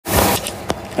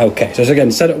Okay, so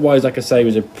again, setup-wise, like I say,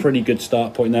 was a pretty good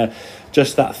start point there.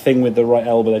 Just that thing with the right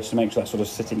elbow there, just to make sure that's sort of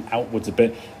sitting outwards a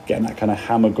bit, getting that kind of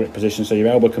hammer grip position so your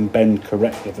elbow can bend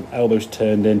correctly. If the elbow's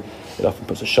turned in, it often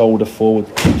puts a shoulder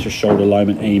forward, keeps your shoulder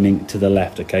alignment aiming to the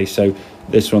left, okay? So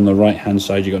this one on the right-hand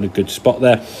side, you've got a good spot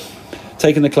there.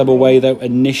 Taking the club away, though,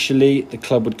 initially, the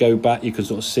club would go back. You can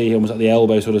sort of see almost like the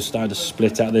elbow sort of started to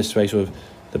split out this way, sort of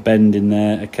the bend in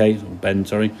there, okay? Bend,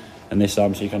 sorry. And this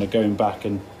arm, so you're kind of going back,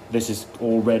 and this is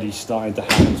already starting to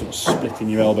happen, sort of splitting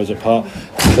your elbows apart.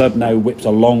 The club now whips a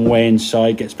long way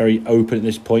inside, gets very open at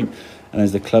this point, and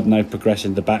as the club now progresses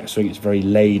into the backswing, it's very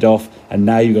laid off, and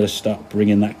now you've got to start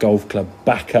bringing that golf club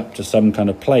back up to some kind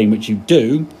of plane, which you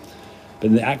do, but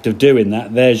in the act of doing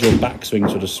that, there's your backswing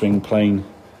sort of swing plane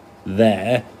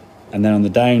there, and then on the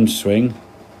downswing,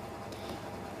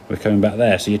 we're coming back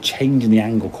there. So you're changing the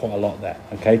angle quite a lot there,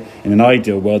 okay? In an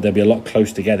ideal world, they'll be a lot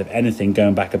close together. If anything,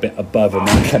 going back a bit above and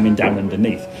then coming down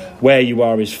underneath. Where you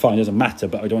are is fine, it doesn't matter,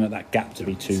 but I don't want that gap to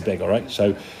be too big, all right? So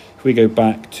if we go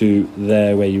back to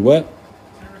there where you were,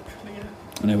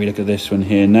 and then we look at this one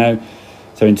here now.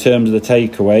 So in terms of the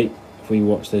takeaway, if we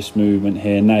watch this movement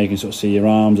here now, you can sort of see your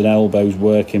arms and elbows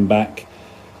working back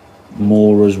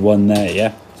more as one there,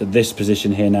 yeah? So this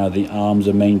position here now, the arms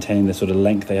are maintaining the sort of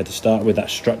length they had to start with, that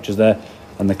structure's there,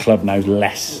 and the club now is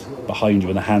less behind you,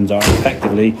 and the hands are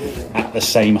effectively at the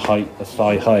same height, the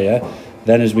thigh higher.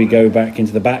 Then as we go back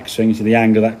into the backswing, you see the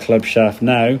angle of that club shaft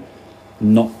now,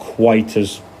 not quite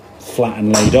as flat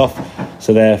and laid off.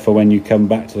 So therefore, when you come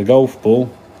back to the golf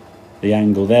ball, the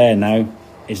angle there now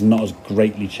is not as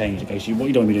greatly changed. Okay, so what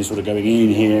you don't want to be doing is sort of going in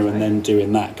here and then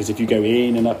doing that, because if you go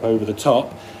in and up over the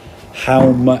top,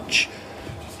 how much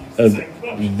of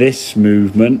this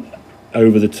movement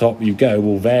over the top you go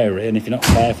will vary, and if you're not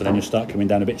careful, then you'll start coming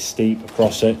down a bit steep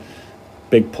across it,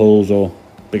 big pulls or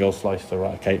big old slice to the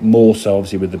right, okay? More so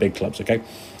obviously with the big clubs, okay?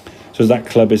 So as that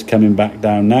club is coming back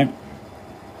down now,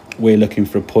 we're looking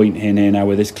for a point in here now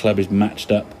where this club is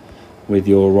matched up with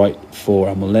your right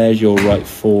forearm. Well, there's your right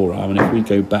forearm, and if we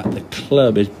go back, the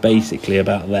club is basically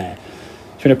about there.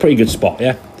 It's in a pretty good spot,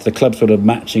 yeah? So the club sort of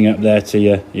matching up there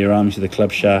to your arm, to the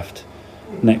club shaft.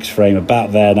 Next frame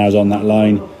about there now is on that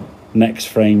line. Next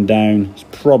frame down, it's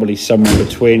probably somewhere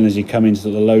between. As you come into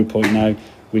the low point now,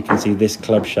 we can see this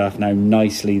club shaft now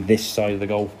nicely this side of the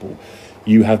golf ball.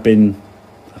 You have been,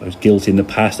 I was guilty in the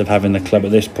past of having the club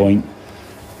at this point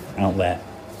out there,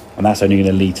 and that's only going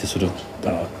to lead to sort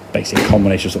of basic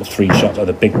combination of sort of three shots,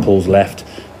 either big pulls left,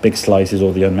 big slices,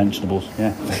 or the unmentionables.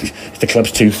 Yeah, if the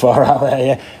club's too far out there,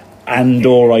 yeah, and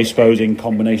or I suppose in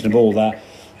combination of all that,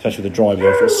 especially with the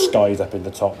driver, if it skies up in the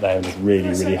top there and just really,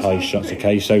 really high shots,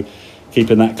 okay? So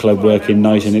keeping that club working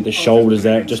nice and hit the shoulders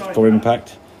there just for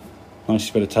impact. Nice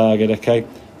bit of target, okay?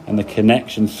 And the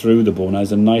connection through the ball now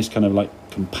is a nice kind of like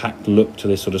compact look to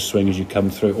this sort of swing as you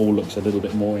come through. It all looks a little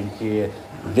bit more in here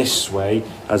this way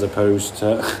as opposed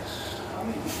to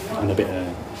and a bit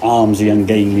armsy and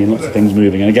gamey and lots of things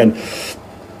moving. And again,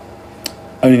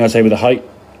 only thing I'd say with the height,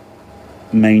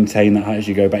 maintain that height as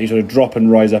you go back. You sort of drop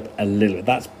and rise up a little bit.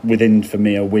 That's within, for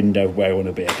me, a window of where I want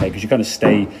to be, okay? Because you kind of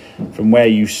stay from where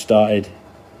you started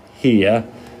here,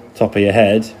 top of your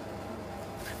head,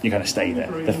 you kind of stay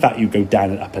there. The fact you go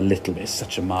down and up a little bit is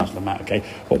such a marginal amount, okay?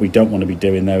 What we don't want to be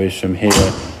doing, though, is from here,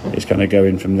 it's kind of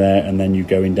going from there, and then you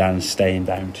going down and staying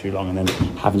down too long, and then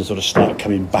having to sort of start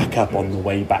coming back up on the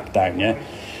way back down, yeah?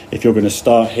 If you're going to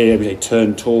start here, we say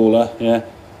turn taller, yeah?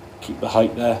 Keep the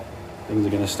height there. Things are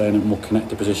going to stay in a more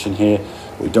connected position here.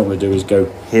 What we don't want to do is go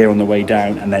here on the way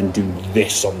down and then do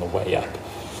this on the way up.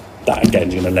 That again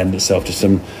is going to lend itself to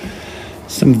some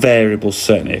variables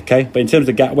certainly, okay? But in terms of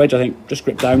the gap wedge, I think just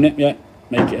grip down it, yeah,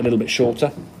 make it a little bit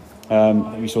shorter.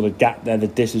 We saw the gap there, the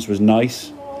distance was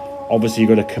nice. Obviously,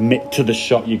 you've got to commit to the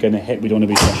shot you're going to hit. We don't want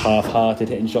to be sort of half-hearted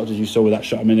hitting shots as you saw with that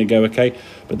shot a minute ago, okay?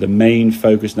 But the main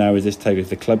focus now is this takeaway. If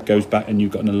the club goes back and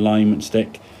you've got an alignment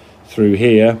stick through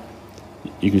here,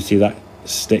 you can see that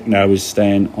stick now is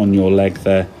staying on your leg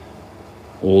there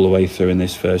all the way through in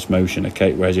this first motion,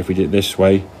 okay? Whereas if we did it this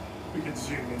way,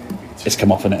 it's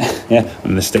come off in it, yeah?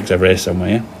 And the stick's over here somewhere,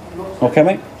 yeah? Okay,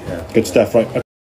 mate? Yeah. Good stuff, right?